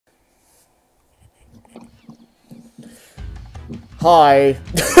Hi.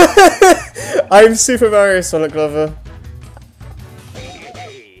 I'm Super Mario Sonic Lover.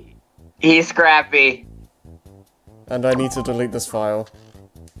 He's Scrappy. And I need to delete this file.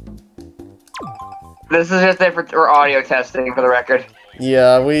 This is just there for audio testing, for the record.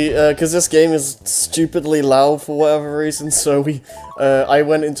 Yeah, cause this game is stupidly loud for whatever reason, so I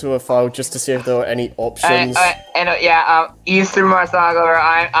went into a file just to see if there were any options. He's Super Mario Sonic Lover.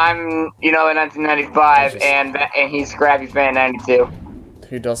 I'm in 1995, and he's Scrappy fan 92.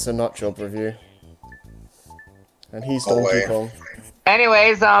 Who does the nut job review? And he's Donkey Kong.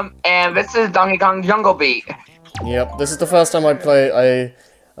 Anyways, and this is Donkey Kong Jungle Beat. Yep, this is the first time I'm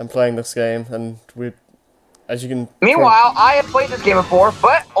playing this game, and as you can. Meanwhile, I have played this game before,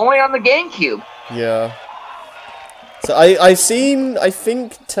 but only on the GameCube. Yeah. So I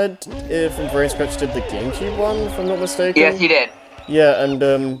think Ted from Brain Scratch did the GameCube one, if I'm not mistaken. Yes, he did. Yeah, and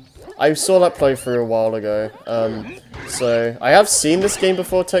I saw that playthrough a while ago. So I have seen this game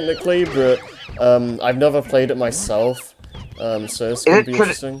before technically, but I've never played it myself. So it's gonna be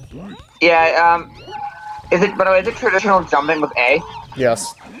interesting. Yeah. Is it traditional jumping with A?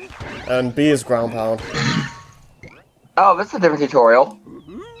 Yes. And B is ground pound. Oh, this is a different tutorial.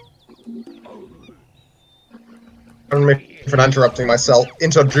 Pardon me for not interrupting myself.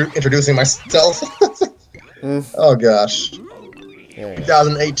 Introducing myself. Oh gosh.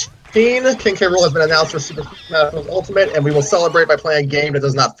 2018, King K. Rool has been announced for Super Smash Bros. Ultimate, and we will celebrate by playing a game that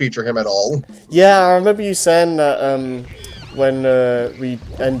does not feature him at all. Yeah, I remember you saying that when we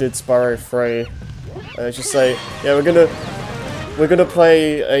ended Spyro 3. Just say, yeah, we're gonna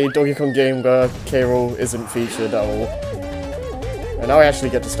play a Donkey Kong game where K. Rool isn't featured at all. And now I actually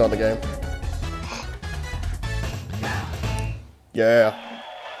get to start the game. Yeah.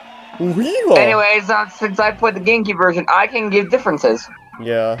 Weehaw. Anyways, since I played the GameCube version, I can give differences.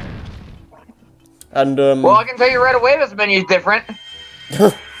 Yeah. And well, I can tell you right away this menu's different.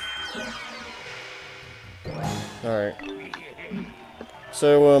 Alright.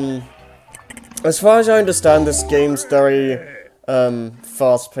 So, as far as I understand, this game's very,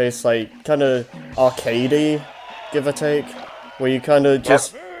 fast-paced, like, kinda arcadey, give or take, where you kinda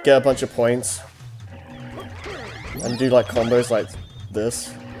just get a bunch of points, and do, like, combos like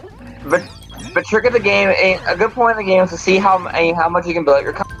this. But trick of the game, a good point of the game is to see how much you can build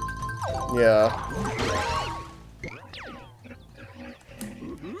your combo. Yeah.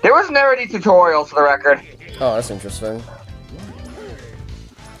 There was never any tutorials, for the record. Oh, that's interesting.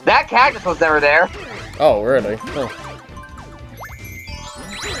 That cactus was never there. Oh, really? Huh.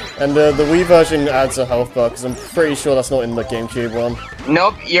 And the Wii version adds a health bar, because I'm pretty sure that's not in the GameCube one.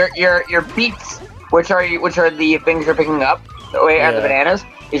 Nope, your beats, which are the things you're picking up, the bananas,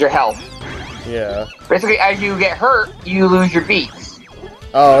 is your health. Yeah. Basically, as you get hurt, you lose your beats.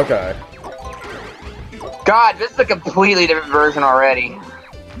 Oh, okay. God, this is a completely different version already.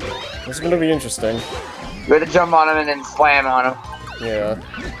 It's gonna be interesting. You have to jump on him and then slam on him. Yeah.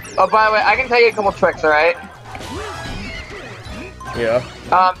 Oh, by the way, I can tell you a couple tricks, alright? Yeah.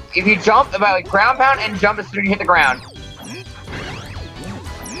 If you jump, about ground pound and jump as soon as you hit the ground.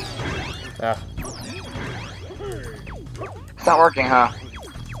 Ah. It's not working, huh?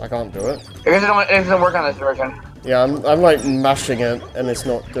 I can't do it. I guess it doesn't work on this version. Yeah, I'm like mashing it, and it's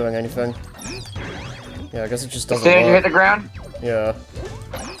not doing anything. Yeah, I guess it just doesn't As soon as you hit work. the ground? Yeah.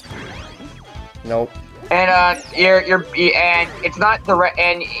 Nope. And and it's not direct,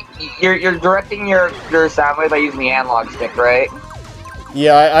 and you're directing your sound wave by using the analog stick, right?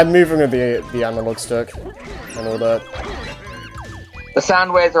 Yeah, I'm moving with the analog stick and all that. The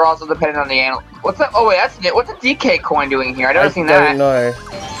sound waves are also dependent on the analog. What's that? Oh wait, that's it. What's a DK coin doing here? I've never seen that. I don't know.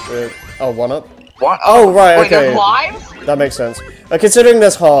 Oh, 1-up? What? Oh, right, wait, okay. there's lives? That makes sense. Considering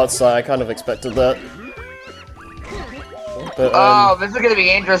there's hearts, I kind of expected that. But, oh, this is gonna be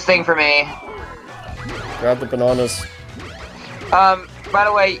interesting for me. Grab the bananas. By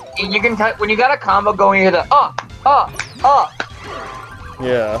the way, you can when you got a combo going, you hear the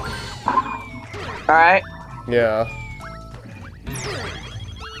Yeah. Alright? Yeah.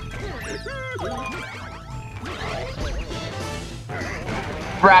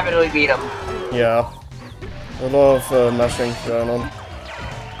 Rapidly beat him. Yeah. A lot of mashing going on.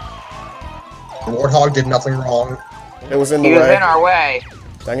 The Warthog did nothing wrong. It was in the way. way. He was in our way.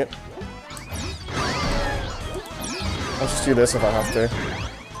 Dang it. I'll just do this if I have to.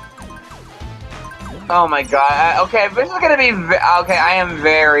 Oh my god. Okay, this is gonna be... Okay, I am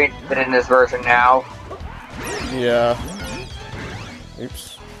very interested in this version now. Yeah.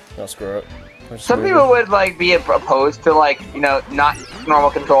 Oops. I'll screw it. Some people would, like, be opposed to, like, you know, not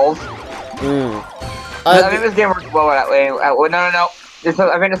normal controls. I think this game works well that way. No.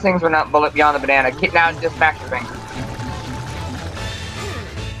 I think the things were not beyond the banana. Now, just smash your finger.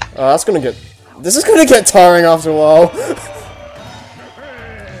 Oh, that's gonna get... This is gonna get tiring after a while.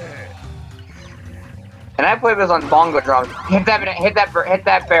 And I play this on bongo drums. Hit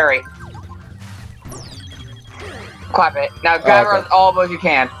that berry. Clap it. Now grab her as all as you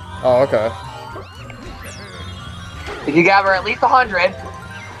can. Oh, okay. If you grab her at least 100,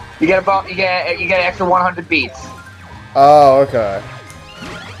 you get an extra 100 beats. Oh, okay.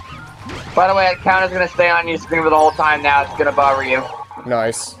 By the way, that counter's gonna stay on your screen for the whole time now. It's gonna bother you.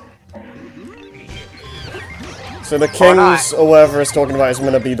 Nice. So the kings or whatever it's talking about is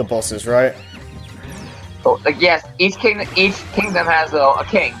gonna be the bosses, right? Oh, yes, each kingdom has a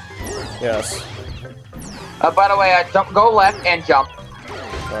king. Yes. By the way, go left and jump.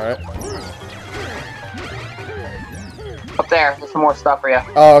 Alright. Up there, there's some more stuff for you.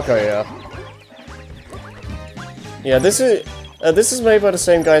 Oh, okay, yeah. Yeah, this is made by the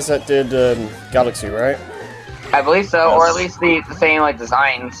same guys that did Galaxy, right? I believe so, yes. Or at least the same like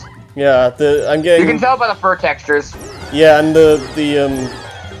designs. Yeah, I'm getting. You can tell by the fur textures. Yeah, and the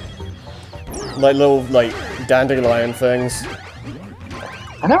like little like dandelion things.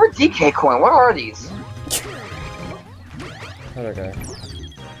 Another DK coin. What are these? Okay.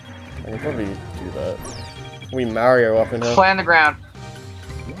 I can probably do that. We Mario up in here. Slam the ground.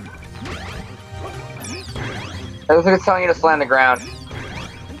 I looks like it's telling you to slam the ground.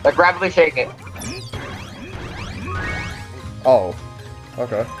 Like rapidly shake it. Oh.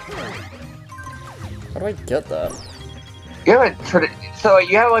 Okay. How do I get that? You have so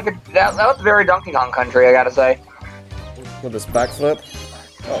you have like that was very Donkey Kong Country, I gotta say. With this backflip?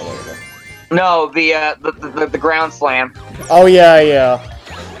 Oh, there we go. No, the ground slam. Oh yeah, yeah.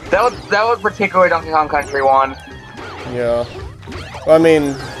 That was particularly Donkey Kong Country 1. Yeah. Well, I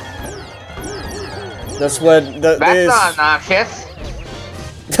mean, that's where that's not obnoxious.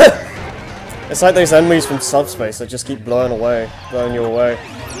 It's like those enemies from subspace that just keep blowing you away.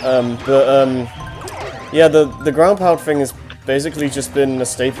 Yeah, the ground pound thing has basically just been a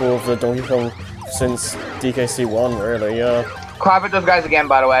staple of the Donkey Kong since DKC 1, really. Yeah. Clap at those guys again,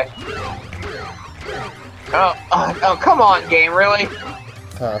 by the way. Oh, come on, game, really?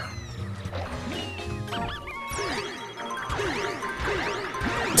 Huh.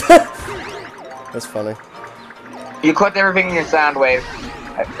 That's funny. You clipped everything in your sound wave.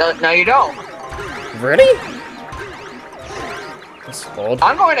 No, you don't. Really? That's odd.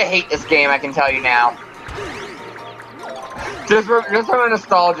 I'm going to hate this game, I can tell you now. Just for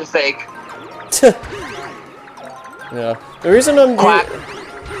nostalgia's sake. Yeah. The reason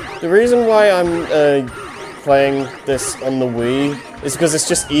why I'm playing this on the Wii is because it's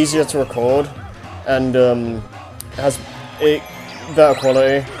just easier to record and has better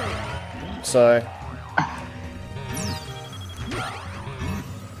quality. So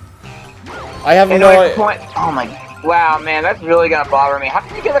I have no idea. Oh my! Wow, man, that's really gonna bother me. How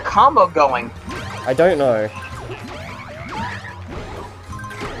did you get a combo going? I don't know.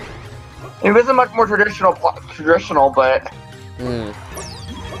 It wasn't much more traditional, but.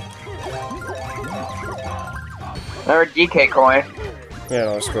 Another DK coin. Yeah,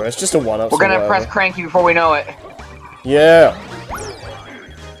 no, screw it. It's just a one-up. We're gonna press cranky before we know it. Yeah.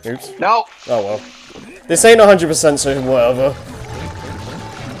 Oops. Nope. Oh well. This ain't 100%, so whatever.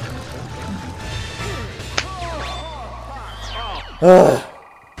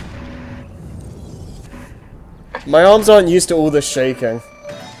 My arms aren't used to all this shaking.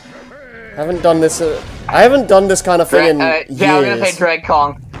 I haven't done this kind of thing in years. Yeah, I'm gonna say Dread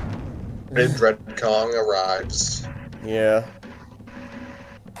Kong. Dread Kong arrives. Yeah.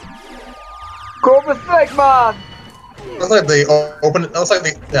 Cobra Sigmon! That's like the open. That's like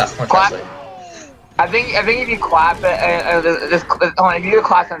the clap. I think if you clap it, if you do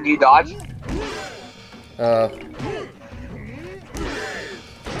clap, do you dodge?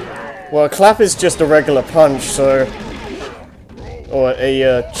 Well, a clap is just a regular punch, so or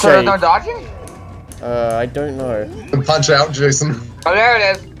a shake. So there's no dodging? I don't know. Punch out, Jason. Oh, there it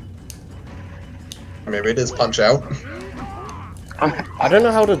is. Maybe it is punch out. I don't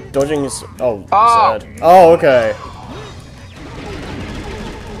know how the dodging is. Oh, oh. Zed. Oh, okay.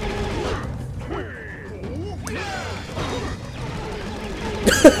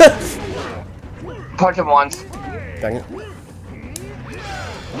 Punch him once. Dang it.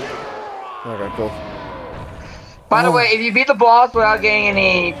 Okay, cool. By the way, if you beat the boss without taking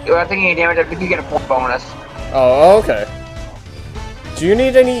any damage, I think you get a point bonus. Oh, okay. Do you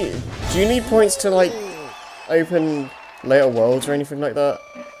need points to like open later worlds or anything like that?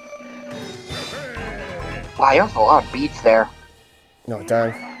 Wow, you have a lot of beats there. No,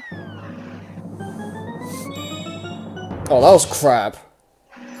 dang. Oh, that was crap.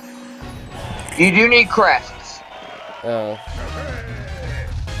 You do need crests. Oh.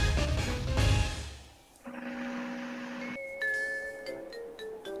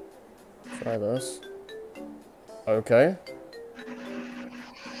 Try this. Okay.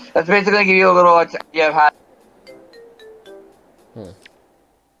 That's basically give you a little idea of how.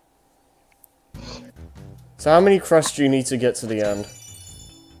 So how many crusts do you need to get to the end?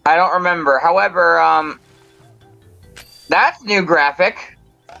 I don't remember. However, that's new graphic.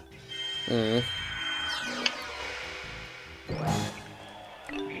 Hmm.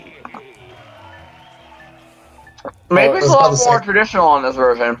 Maybe it's a lot more traditional on this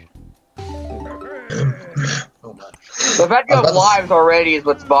version. Oh my. The fact you have lives already is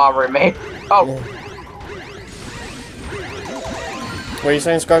what's bothering me. Oh. What are you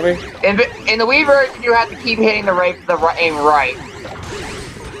saying, Scrappy? In the Wii version, you had to keep hitting the aim right.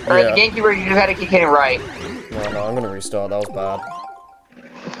 Or in the GameCube version, you just had to keep hitting right. No, I'm gonna restart. That was bad.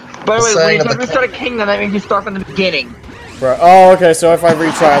 By the way, when you restart a kingdom, that means you start from the beginning. Right. Oh, okay. So if I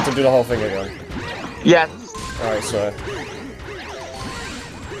retry, I have to do the whole thing again. Yes. Alright, so.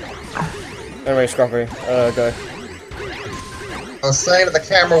 Anyway, Scrappy, go. I was saying that the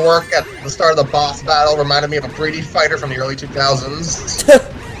camera work at the start of the boss battle reminded me of a 3D fighter from the early 2000s.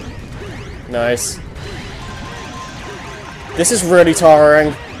 Nice. This is really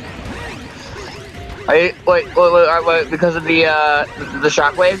tiring. Wait, because of the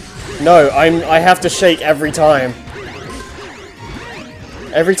shockwave? No, I have to shake every time.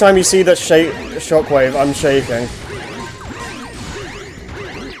 Every time you see that shockwave, I'm shaking.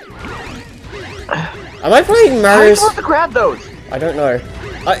 Am I playing Mario? How are you supposed to grab those? I don't know.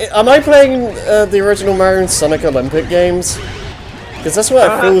 Am I playing the original Mario and Sonic Olympic games? Because that's what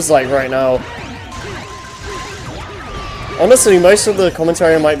it feels like right now. Honestly, most of the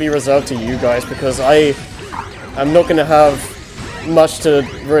commentary might be reserved to you guys because I'm not gonna have much to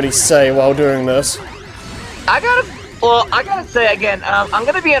really say while doing this. I gotta say again, I'm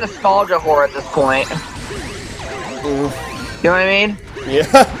gonna be a nostalgia whore at this point. You know what I mean?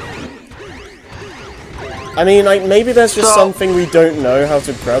 Yeah. I mean, like, maybe there's just something we don't know, how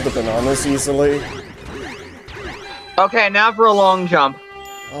to grab the bananas easily. Okay, now for a long jump.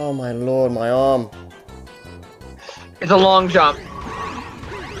 Oh my lord, my arm. It's a long jump.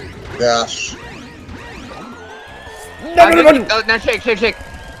 Gosh. Now shake.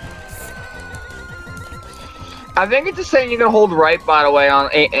 I think it's just saying you can hold right, by the way, on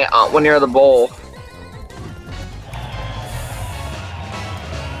when you're at the bowl.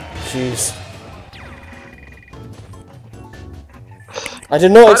 Jeez. I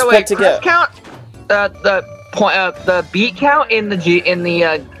did not expect to get count. The beat count in this game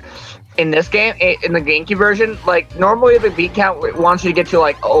in the GameCube version, like normally the beat count wants you to get to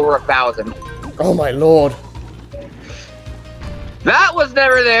like over 1,000. Oh my lord. That was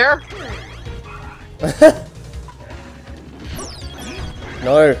never there.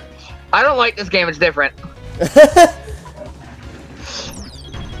 No. I don't like this game. It's different.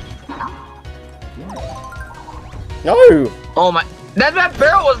 No. Oh my. That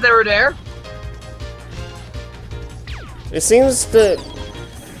barrel was never there. It seems that,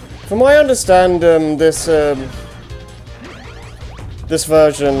 from what I understand, this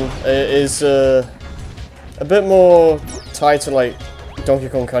version is a bit more tied to like Donkey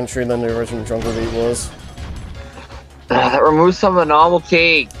Kong Country than the original Jungle Beat was. That removes some of the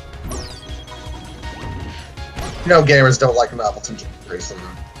novelty. You know gamers don't like novelty, Grayson.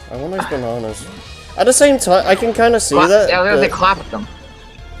 I want those bananas. At the same time, I can kind of see that. Yeah, they clap at them.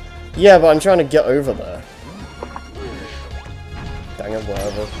 Yeah, but I'm trying to get over there. Dang it,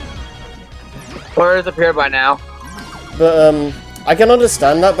 whatever. Or it's appeared by now. But, I can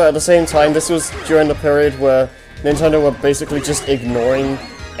understand that, but at the same time, this was during the period where Nintendo were basically just ignoring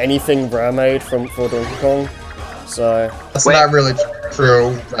anything rare made for Donkey Kong. So... That's not really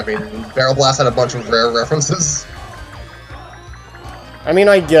true. I mean, Barrel Blast had a bunch of rare references. I mean,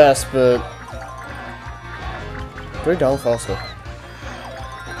 I guess, but... Go down faster.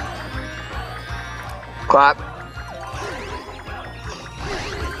 Clap.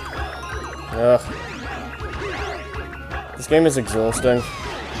 Ugh. This game is exhausting.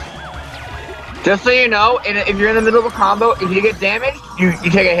 Just so you know, if you're in the middle of a combo, if you get damaged, you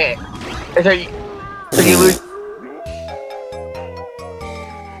take a hit. So you lose.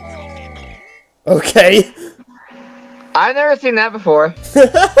 Okay. I've never seen that before.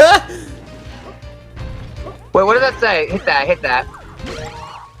 Wait, what does that say? Hit that.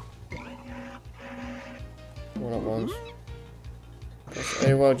 What at once?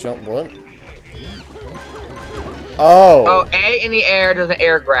 A while jump, what? Oh! Oh, A in the air does an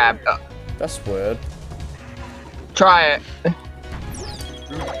air grab. Oh. That's weird. Try it.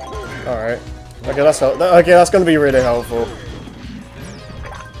 Alright. Okay, that's gonna be really helpful.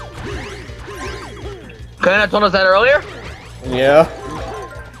 Couldn't have told us that earlier? Yeah.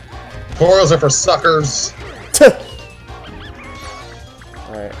 Tutorials are for suckers.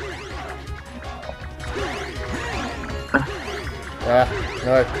 Alright. Yeah,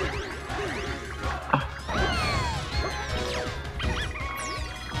 no.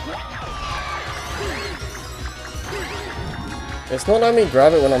 It's not letting me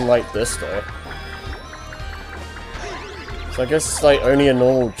grab it when I'm like this though. So I guess it's like only a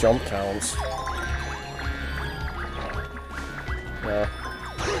normal jump counts. Yeah.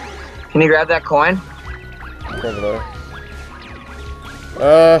 Can you grab that coin? Probably.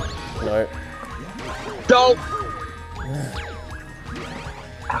 No. Don't!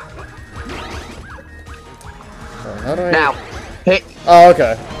 How do I... Now, hit. Oh,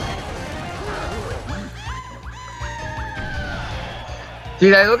 okay.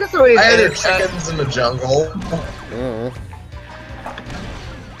 Dude, I look at some of these I other ate chickens in the jungle. Mm.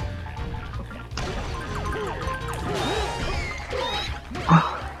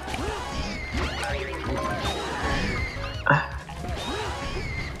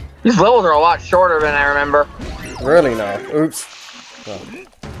 These levels are a lot shorter than I remember. Really now? Oops. Oh.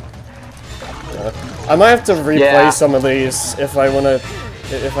 I might have to replay some of these if I wanna,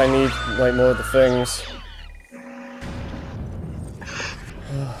 if I need like more of the things.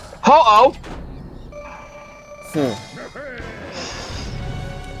 Uh-oh!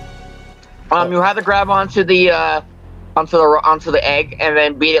 You have to grab onto the egg and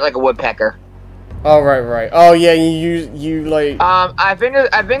then beat it like a woodpecker. Oh right. Oh yeah, you like. I think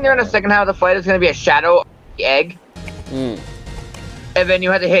there in the second half of the fight is gonna be a shadow of the egg. Hmm. And then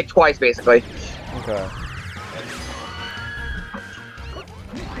you have to hit twice basically. Okay.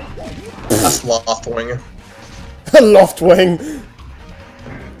 That's Loftwing. Loftwing.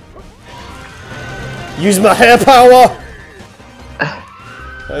 Use my hair power.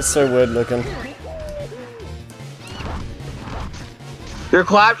 That's so weird looking. Your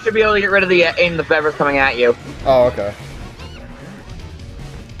clap should be able to get rid of the feathers coming at you. Oh, okay.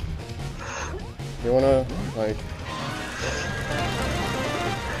 You wanna, like...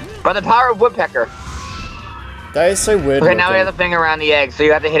 By the power of woodpecker. That is so weird Okay, looking. now we have the thing around the egg, so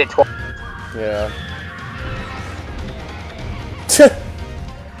you have to hit it twice. Yeah.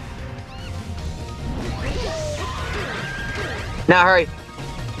 Now hurry.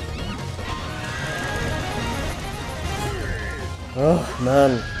 Oh,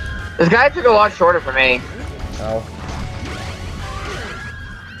 man. This guy took a lot shorter for me. Ow.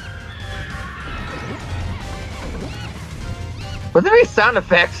 Were there any sound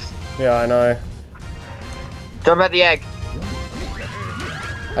effects? Yeah, I know. Jump at the egg.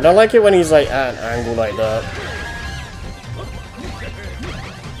 I don't like it when he's like at an angle like that.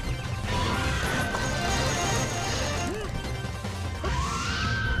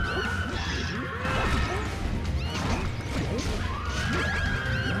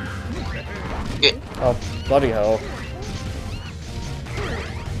 Oh, bloody hell.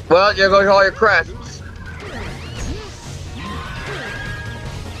 Well, there goes all your crests.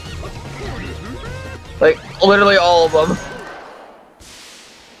 Like, literally all of them.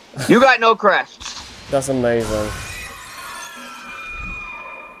 You got no crests. That's amazing.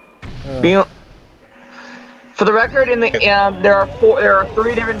 For the record, in the there are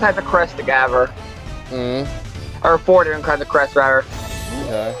 3 different types of crests to gather. Or 4 different kinds of crests, rather.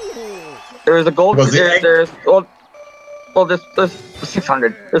 Okay. There's a gold. There's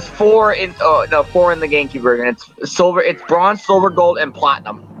 600. There's 4 in 4 in the GameCube version. It's silver. It's bronze, silver, gold, and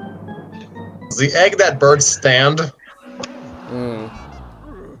platinum. Is the egg that birds stand?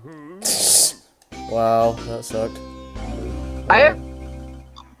 Wow, that sucked.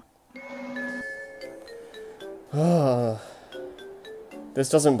 This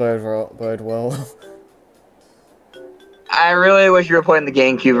doesn't bode well. I really wish you were playing the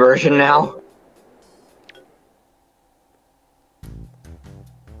GameCube version now.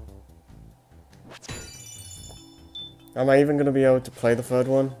 Am I even gonna be able to play the 3rd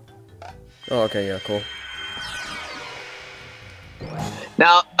one? Oh, okay, yeah, cool.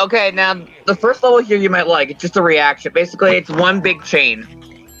 Now, the first level here you might like. It's just a reaction. Basically, it's one big chain.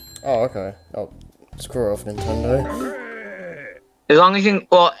 Oh, okay. Oh, screw off, Nintendo. As long as you,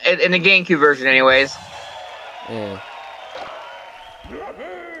 well, in the GameCube version, anyways.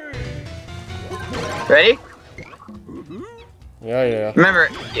 Ready? Yeah. Remember,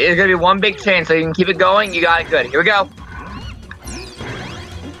 it's gonna be one big chain, so you can keep it going. You got it good. Here we go.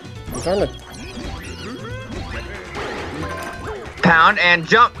 I'm trying to... Pound and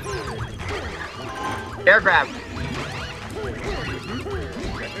jump. Air grab.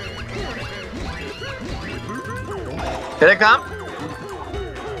 Here they come.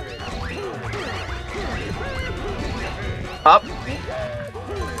 Up.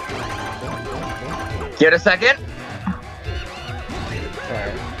 Get a second.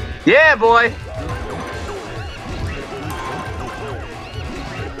 Alright. Yeah, boy.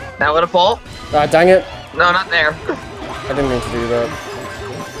 Now let it fall. Ah, dang it. No, not there. I didn't mean to do that.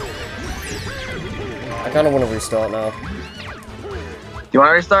 I kind of want to restart now. You want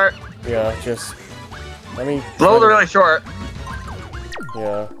to restart? Yeah, just... Let me... Levels are really short.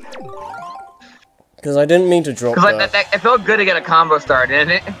 Yeah. Because I didn't mean to drop Because that. like, it felt good to get a combo start,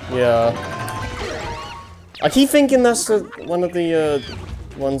 didn't it? Yeah. I keep thinking that's one of the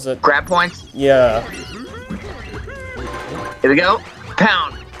ones that... Grab points. Yeah. Here we go.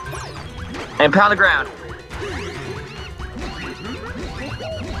 Pound. And pound the ground.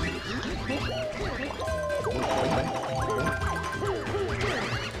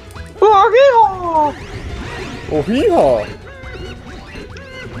 Oh, Oh, hee-haw!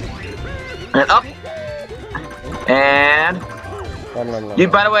 and up. And you.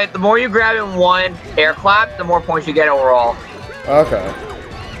 By the way, the more you grab in one air clap, the more points you get overall. Okay.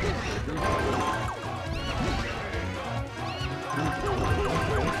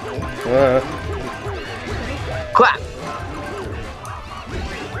 Clap.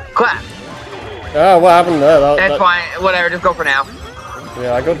 Clap. Ah, what happened there? That's fine. Whatever. Just go for now.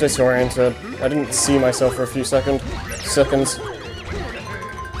 Yeah, I got disoriented. I didn't see myself for a few seconds.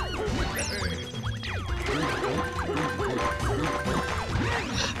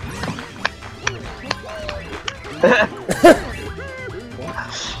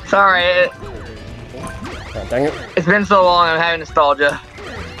 Sorry. Oh, dang it. It's been so long. I'm having nostalgia.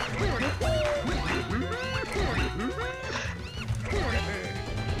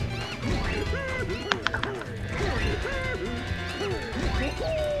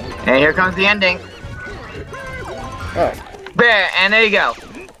 And here comes the ending. Oh. There, and there you go.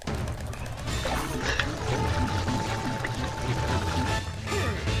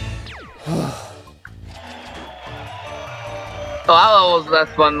 Oh, that was that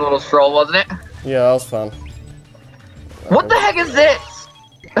fun little stroll, wasn't it? Yeah, that was fun. What the heck is this?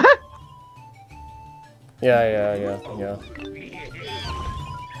 Yeah.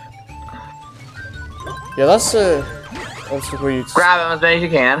 Yeah, that's obstacle you... Grab him as many as you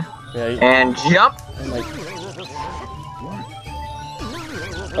can. Yeah, and jump.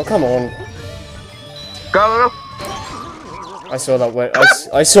 Oh, come on. Go. I saw that way.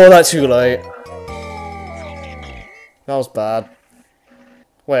 I saw that too late. That was bad.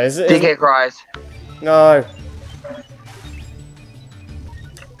 Wait, is it? DK cries. No.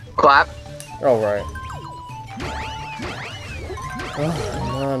 Clap. Oh, right. Oh,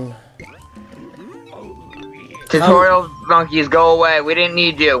 man. Tutorial monkeys, go away. We didn't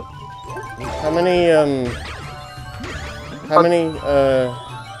need you. How many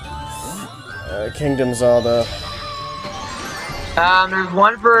kingdoms are there? There's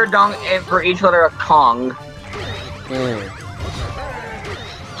one for for each letter of Kong.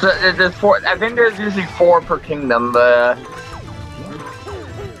 So there's 4. I think there's usually 4 per kingdom, but.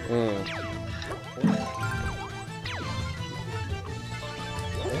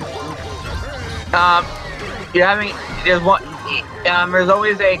 You having there's one. There's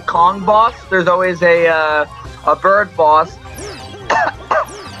always a Kong boss. There's always a bird boss.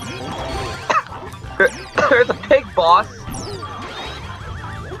 There's a pig boss.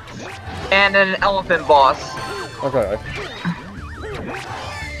 And an elephant boss. Okay.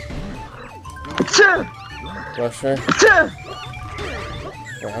 Gotcha.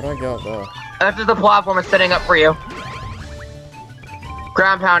 Wait, how do I get up there? That's just the platform is setting up for you.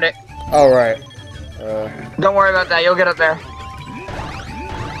 Ground pound it. Oh, right. Don't worry about that, you'll get up there.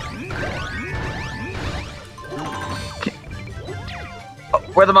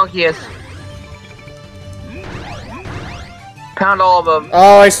 Where the monkey is. Pound all of them.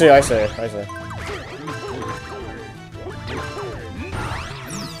 Oh, I see.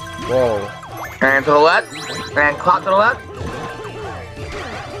 Whoa. And to the left. And clap to the left.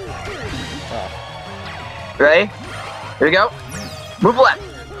 Ready? Here we go. Move left.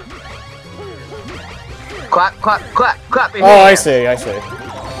 Clap. Oh, I see.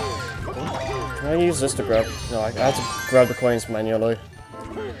 Can I use this to grab? No, I have to grab the coins manually.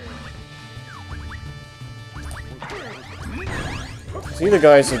 See, the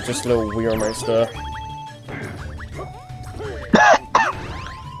guys are just little weirdos there.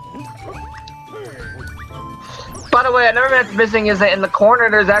 By the way, another thing that's missing is that in the corner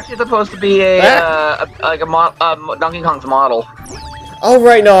there's actually supposed to be a Donkey Kong's model. Oh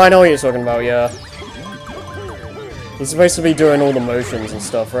right, no, I know what you're talking about. Yeah, he's supposed to be doing all the motions and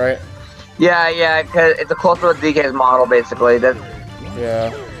stuff, right? Yeah, because it's a close-up of DK's model, basically. That.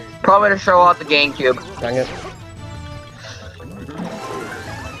 Yeah. Probably to show off the GameCube. Dang it.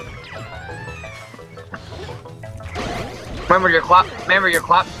 Remember your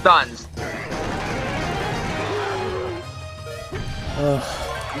clap stuns.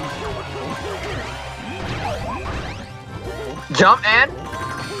 Jump and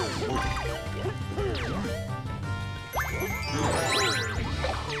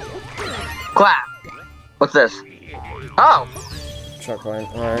clap. What's this? Oh. Checkpoint.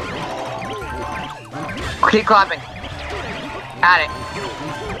 Alright. Keep clapping. At it.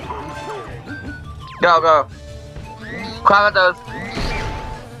 Go, go. Clap at those.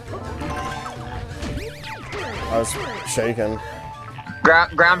 I was shaking.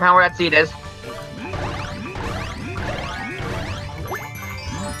 Ground pound where that seat is.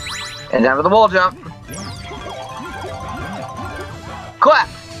 And down for the wall jump. Clap.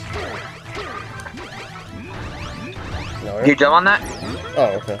 No. Do you jump on that?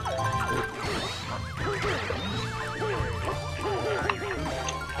 Oh, okay.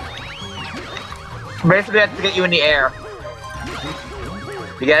 Basically, that's to get you in the air.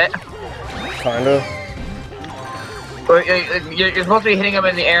 You get it? Kinda. You're supposed to be hitting them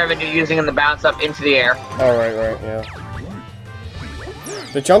in the air, and then you're using them to bounce up into the air. Oh, right, yeah.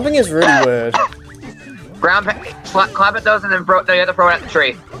 The jumping is really weird. Clap at those, and then no, you have to throw it at the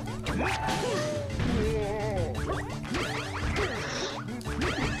tree.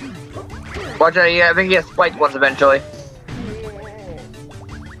 Watch out, yeah, I think he has spiked ones eventually.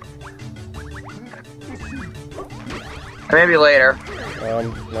 Or maybe later.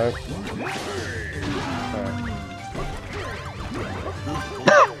 No.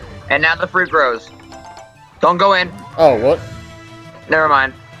 And now the fruit grows. Don't go in. Oh, what? Never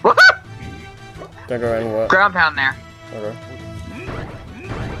mind. Don't go in, what? Ground pound there. Okay.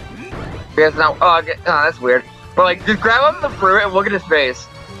 Because now, oh, that's weird. But like, just grab him the fruit and look at his face.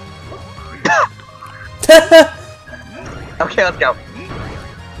 Okay, let's go.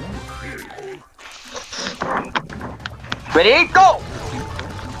 Ready, go!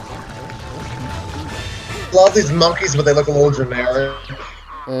 Love these monkeys, but they look a little generic.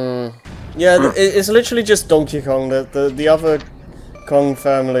 Yeah, it's literally just Donkey Kong. The other Kong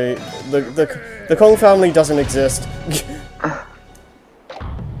family, the Kong family doesn't exist.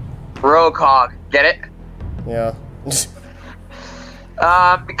 Rocog, get it? Yeah.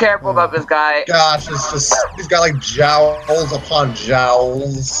 Be careful about this guy. Gosh, it's just he's got like jowls upon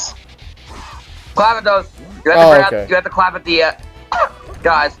jowls. Clap at those. You have to clap at the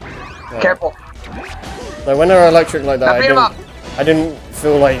guys. Yeah. Careful. Like when they're electric like that, Now I didn't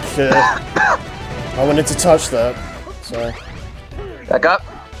feel like I wanted to touch that. So. Back up.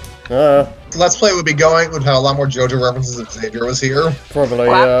 Let's Play would have a lot more JoJo references if Xavier was here. Probably,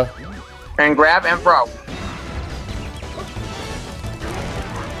 clap. And grab and throw.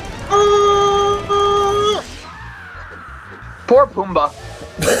 Poor Pumbaa.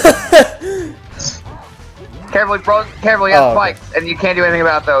 Careful, he has spikes, and you can't do anything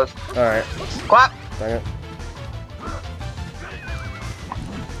about those. Alright. Clap. Dang it.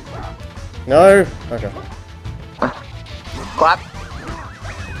 No? Okay. Clap.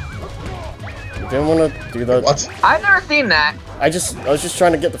 Didn't want to do that. What? I've never seen that. I was just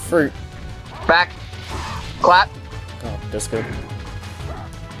trying to get the fruit. Back. Clap. Oh, that's good.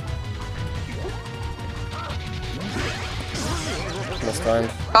 This time.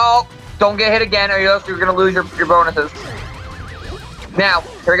 Oh, don't get hit again, or else you're gonna lose your bonuses. Now,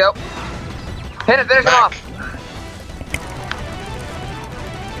 here we go. Hit it, finish it off.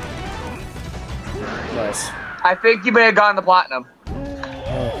 Nice. I think you may have gotten the platinum.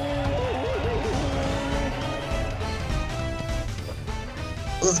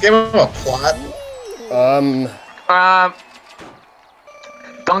 Is this game about a plot?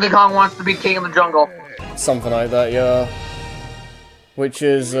 Donkey Kong wants to be king of the jungle. Something like that, yeah. Which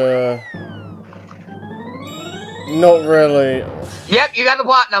is, not really. Yep, you got the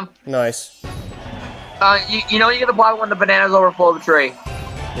platinum. Nice. You know you get the platinum when the bananas overflow the tree.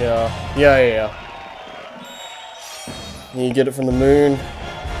 Yeah. You get it from the moon.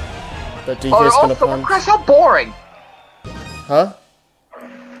 That DK's gonna punch. Chris, how boring. Huh?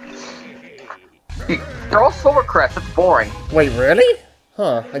 They're all silver crests, it's boring. Wait, really?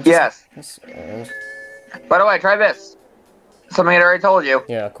 Huh. Yes. Oh. By the way, try this. Something I already told you.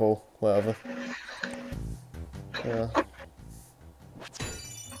 Yeah, cool. Whatever. Yeah.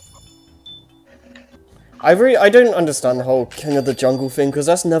 I don't understand the whole King of the Jungle thing, because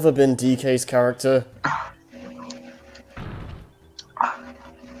that's never been DK's character.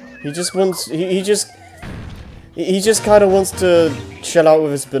 He just wants, he just kind of wants to chill out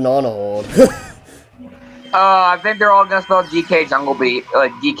with his banana horde. I think they're all gonna spell DK Jungle Beat,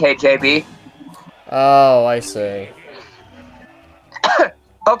 like DKJB. Oh, I see.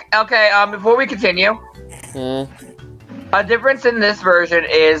 Okay, before we continue, A difference in this version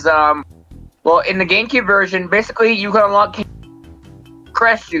is, well, in the GameCube version, basically you can unlock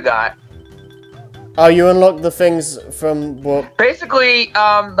crests you got. Oh, you unlock the things from what? Basically,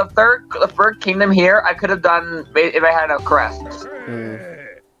 the third kingdom here, I could have done if I had enough crests.